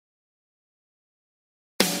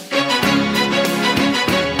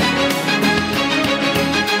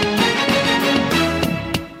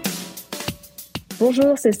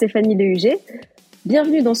Bonjour, c'est Stéphanie Lehuger.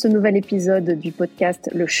 Bienvenue dans ce nouvel épisode du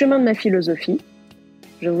podcast Le chemin de ma philosophie.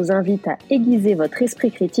 Je vous invite à aiguiser votre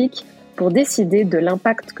esprit critique pour décider de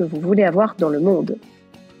l'impact que vous voulez avoir dans le monde.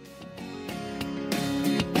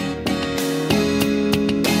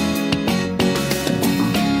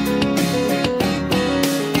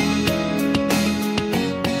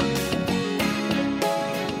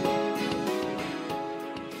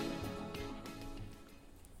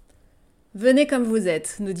 Venez comme vous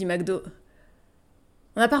êtes, nous dit McDo.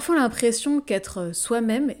 On a parfois l'impression qu'être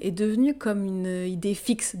soi-même est devenu comme une idée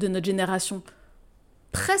fixe de notre génération,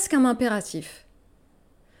 presque un impératif.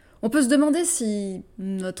 On peut se demander si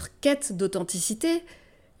notre quête d'authenticité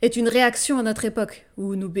est une réaction à notre époque,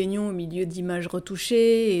 où nous baignons au milieu d'images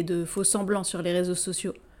retouchées et de faux-semblants sur les réseaux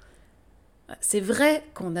sociaux. C'est vrai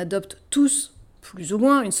qu'on adopte tous, plus ou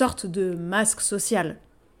moins, une sorte de masque social,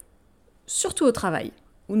 surtout au travail,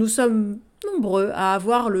 où nous sommes nombreux à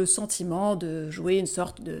avoir le sentiment de jouer une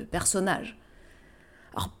sorte de personnage.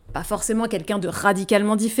 Alors, pas forcément quelqu'un de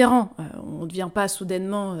radicalement différent, on ne devient pas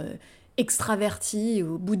soudainement extraverti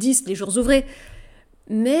ou bouddhiste les jours ouvrés,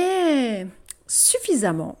 mais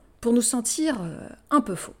suffisamment pour nous sentir un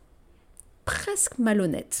peu faux, presque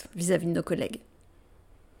malhonnêtes vis-à-vis de nos collègues.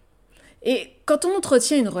 Et quand on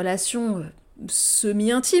entretient une relation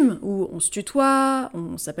semi-intime, où on se tutoie,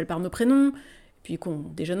 on s'appelle par nos prénoms, puis qu'on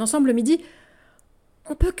déjeune ensemble le midi,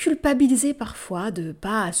 on peut culpabiliser parfois de ne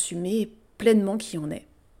pas assumer pleinement qui on est.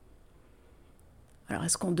 Alors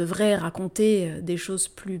est-ce qu'on devrait raconter des choses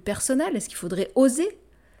plus personnelles ? Est-ce qu'il faudrait oser ?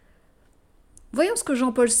 Voyons ce que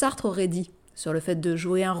Jean-Paul Sartre aurait dit sur le fait de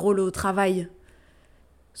jouer un rôle au travail.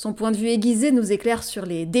 Son point de vue aiguisé nous éclaire sur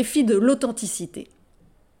les défis de l'authenticité.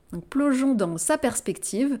 Donc plongeons dans sa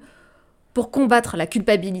perspective pour combattre la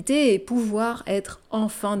culpabilité et pouvoir être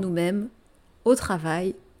enfin nous-mêmes au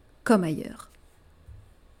travail comme ailleurs.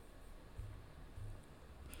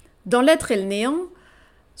 Dans l'être et le néant,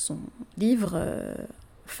 son livre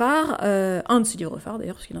phare, un de ses livres phares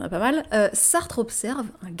d'ailleurs, parce qu'il en a pas mal, Sartre observe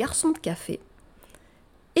un garçon de café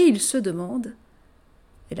et il se demande,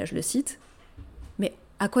 et là je le cite, « Mais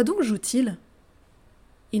à quoi donc joue-t-il ?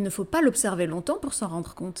 Il ne faut pas l'observer longtemps pour s'en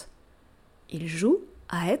rendre compte. Il joue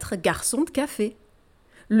à être garçon de café.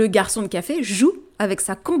 Le garçon de café joue avec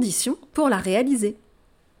sa condition pour la réaliser. »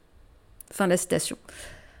 Fin de la citation.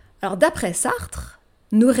 Alors d'après Sartre,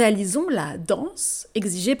 nous réalisons la danse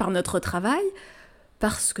exigée par notre travail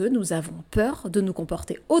parce que nous avons peur de nous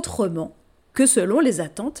comporter autrement que selon les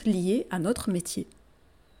attentes liées à notre métier.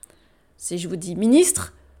 Si je vous dis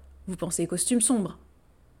ministre, vous pensez costume sombre.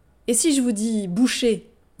 Et si je vous dis boucher,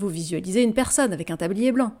 vous visualisez une personne avec un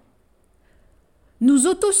tablier blanc. Nous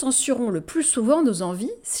auto-censurons le plus souvent nos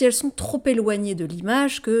envies si elles sont trop éloignées de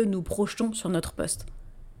l'image que nous projetons sur notre poste.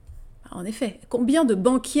 En effet, combien de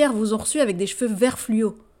banquières vous ont reçu avec des cheveux vert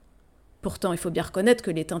fluo ? Pourtant, il faut bien reconnaître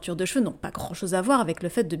que les teintures de cheveux n'ont pas grand-chose à voir avec le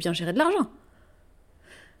fait de bien gérer de l'argent.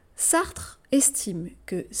 Sartre estime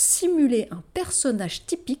que simuler un personnage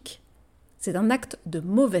typique, c'est un acte de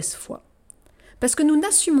mauvaise foi, parce que nous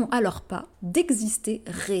n'assumons alors pas d'exister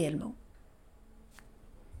réellement.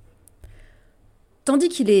 Tandis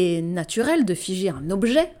qu'il est naturel de figer un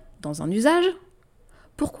objet dans un usage,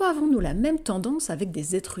 pourquoi avons-nous la même tendance avec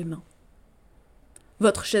des êtres humains ?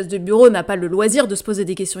 Votre chaise de bureau n'a pas le loisir de se poser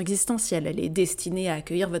des questions existentielles. Elle est destinée à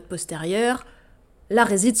accueillir votre postérieur. Là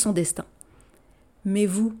réside son destin. Mais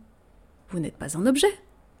vous n'êtes pas un objet.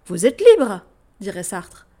 Vous êtes libre, dirait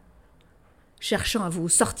Sartre. Cherchant à vous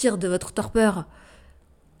sortir de votre torpeur.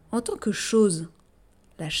 En tant que chose,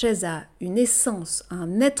 la chaise a une essence,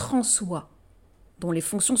 un être en soi, dont les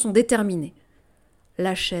fonctions sont déterminées.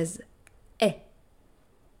 La chaise est.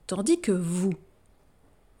 Tandis que vous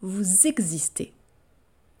existez.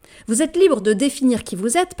 Vous êtes libre de définir qui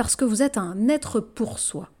vous êtes parce que vous êtes un être pour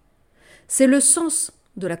soi. C'est le sens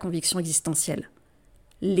de la conviction existentielle.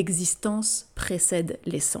 L'existence précède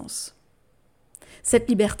l'essence. Cette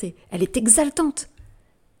liberté, elle est exaltante,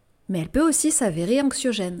 mais elle peut aussi s'avérer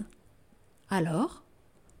anxiogène. Alors,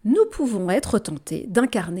 nous pouvons être tentés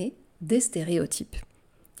d'incarner des stéréotypes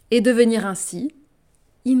et devenir ainsi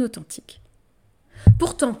inauthentiques.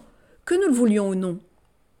 Pourtant, que nous le voulions ou non,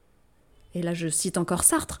 et là je cite encore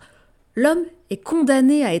Sartre, l'homme est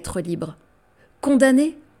condamné à être libre.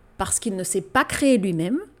 Condamné parce qu'il ne s'est pas créé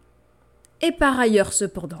lui-même, et par ailleurs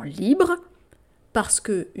cependant libre, parce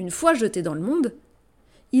que, une fois jeté dans le monde,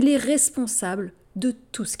 il est responsable de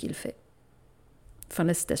tout ce qu'il fait. Fin de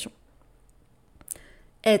la citation.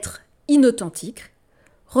 Être inauthentique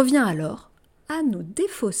revient alors à nous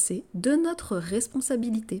défausser de notre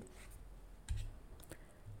responsabilité.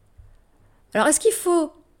 Alors, est-ce qu'il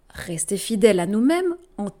faut rester fidèles à nous-mêmes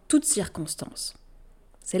en toutes circonstances.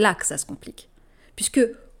 C'est là que ça se complique. Puisque,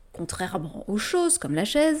 contrairement aux choses comme la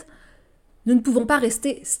chaise, nous ne pouvons pas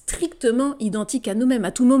rester strictement identiques à nous-mêmes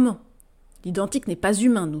à tout moment. L'identique n'est pas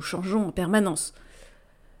humain, nous changeons en permanence.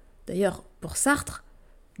 D'ailleurs, pour Sartre,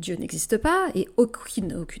 Dieu n'existe pas et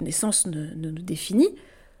aucune essence ne nous définit.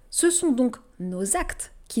 Ce sont donc nos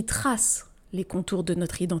actes qui tracent les contours de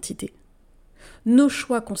notre identité. Nos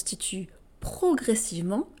choix constituent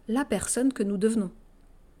progressivement la personne que nous devenons.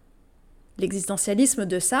 L'existentialisme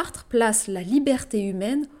de Sartre place la liberté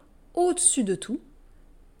humaine au-dessus de tout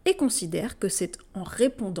et considère que c'est en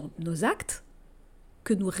répondant à nos actes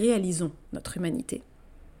que nous réalisons notre humanité.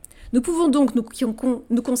 Nous pouvons donc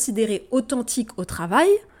nous considérer authentiques au travail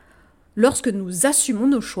lorsque nous assumons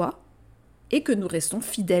nos choix et que nous restons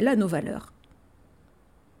fidèles à nos valeurs.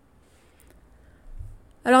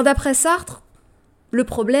 Alors d'après Sartre, le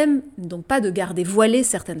problème n'est donc pas de garder voilées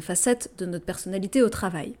certaines facettes de notre personnalité au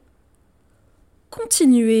travail.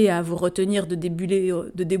 Continuez à vous retenir de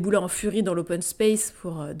débouler en furie dans l'open space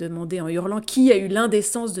pour demander en hurlant qui a eu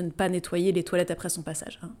l'indécence de ne pas nettoyer les toilettes après son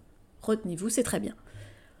passage. Retenez-vous, c'est très bien.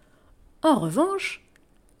 En revanche,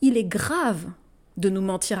 il est grave de nous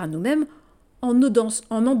mentir à nous-mêmes en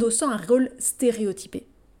endossant un rôle stéréotypé.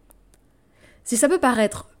 Si ça peut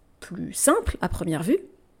paraître plus simple à première vue,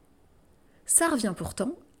 ça revient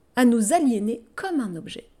pourtant à nous aliéner comme un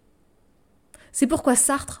objet. C'est pourquoi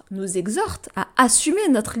Sartre nous exhorte à assumer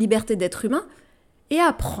notre liberté d'être humain et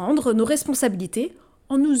à prendre nos responsabilités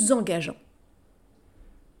en nous engageant.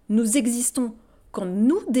 Nous existons quand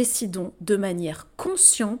nous décidons de manière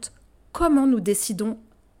consciente comment nous décidons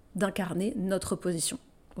d'incarner notre position,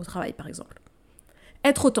 au travail par exemple.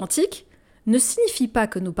 Être authentique ne signifie pas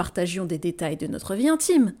que nous partagions des détails de notre vie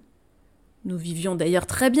intime. Nous vivions d'ailleurs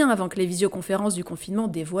très bien avant que les visioconférences du confinement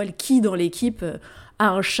dévoilent qui dans l'équipe a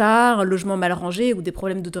un chat, un logement mal rangé ou des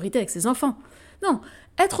problèmes d'autorité avec ses enfants. Non,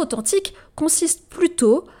 être authentique consiste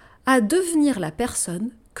plutôt à devenir la personne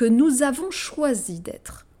que nous avons choisi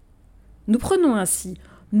d'être. Nous prenons ainsi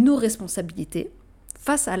nos responsabilités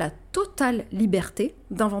face à la totale liberté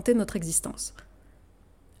d'inventer notre existence,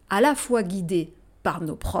 à la fois guidée par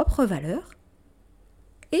nos propres valeurs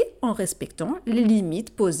et en respectant les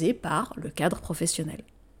limites posées par le cadre professionnel.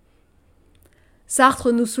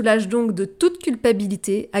 Sartre nous soulage donc de toute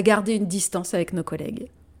culpabilité à garder une distance avec nos collègues.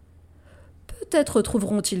 Peut-être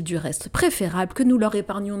trouveront-ils du reste préférable que nous leur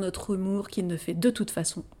épargnions notre humour qui ne fait de toute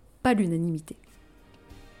façon pas l'unanimité.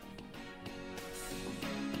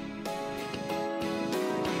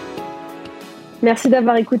 Merci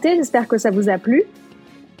d'avoir écouté, j'espère que ça vous a plu.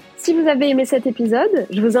 Si vous avez aimé cet épisode,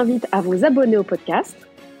 je vous invite à vous abonner au podcast.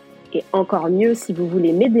 Et encore mieux, si vous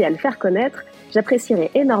voulez m'aider à le faire connaître, j'apprécierais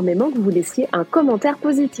énormément que vous laissiez un commentaire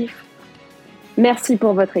positif. Merci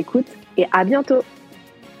pour votre écoute et à bientôt.